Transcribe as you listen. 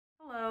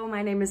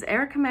my name is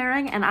Erika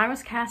Mehring, and I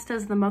was cast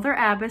as the Mother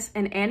Abbess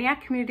in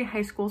Antioch Community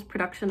High School's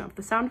production of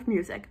The Sound of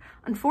Music.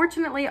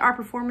 Unfortunately, our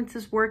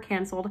performances were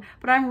canceled,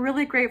 but I'm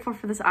really grateful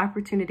for this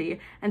opportunity,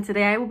 and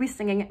today I will be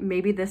singing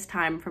Maybe This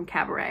Time from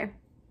Cabaret.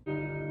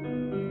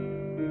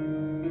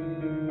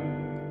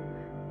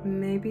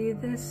 Maybe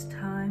this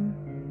time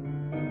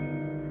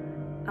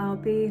I'll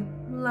be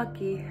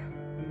lucky.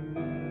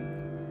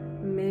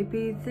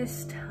 Maybe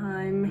this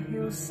time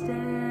he'll stay.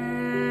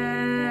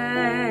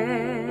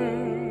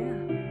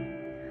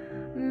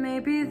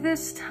 Maybe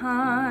this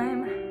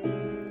time,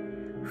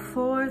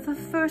 for the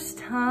first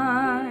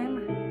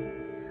time,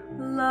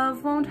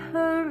 love won't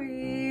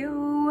hurry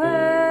away.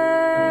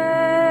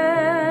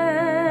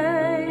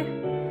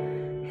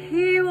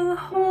 He will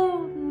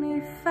hold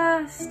me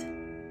fast.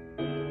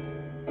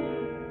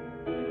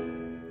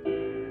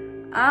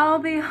 I'll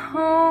be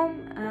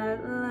home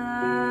at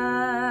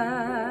last.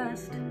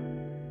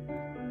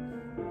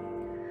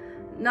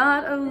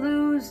 Not a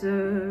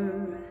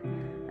loser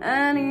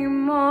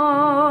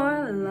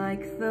anymore,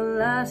 like the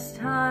last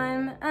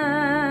time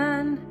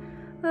and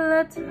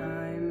the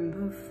time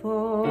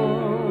before.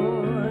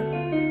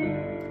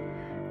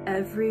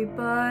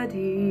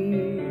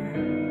 Everybody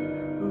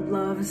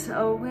loves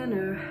a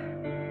winner,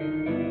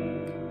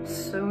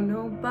 so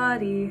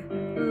nobody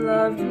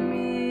loved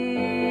me.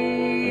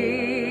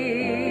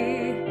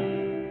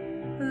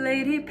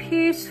 Lady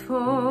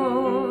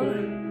peaceful,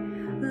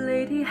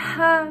 lady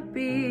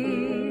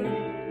happy,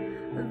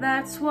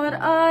 that's what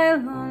I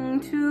long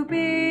to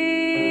be.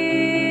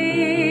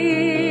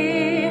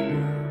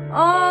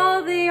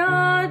 All the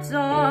odds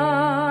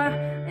are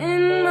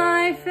in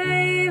my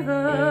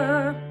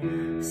favor,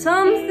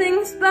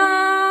 something's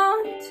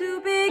bound to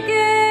begin.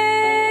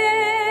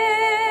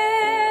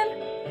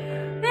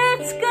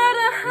 It's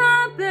gonna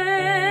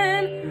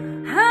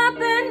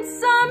happen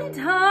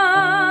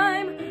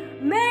sometime.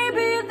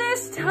 Maybe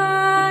this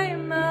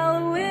time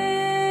I'll win.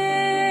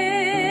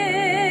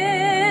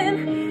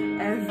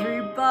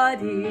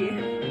 Everybody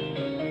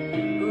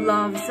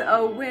loves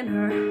a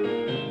winner,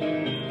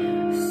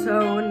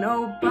 so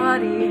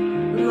nobody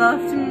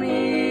loved me.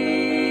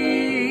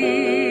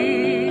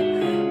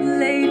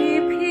 Lady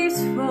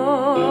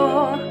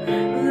peaceful,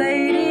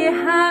 lady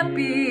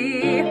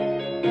happy,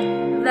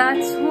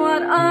 that's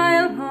what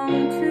I long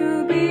to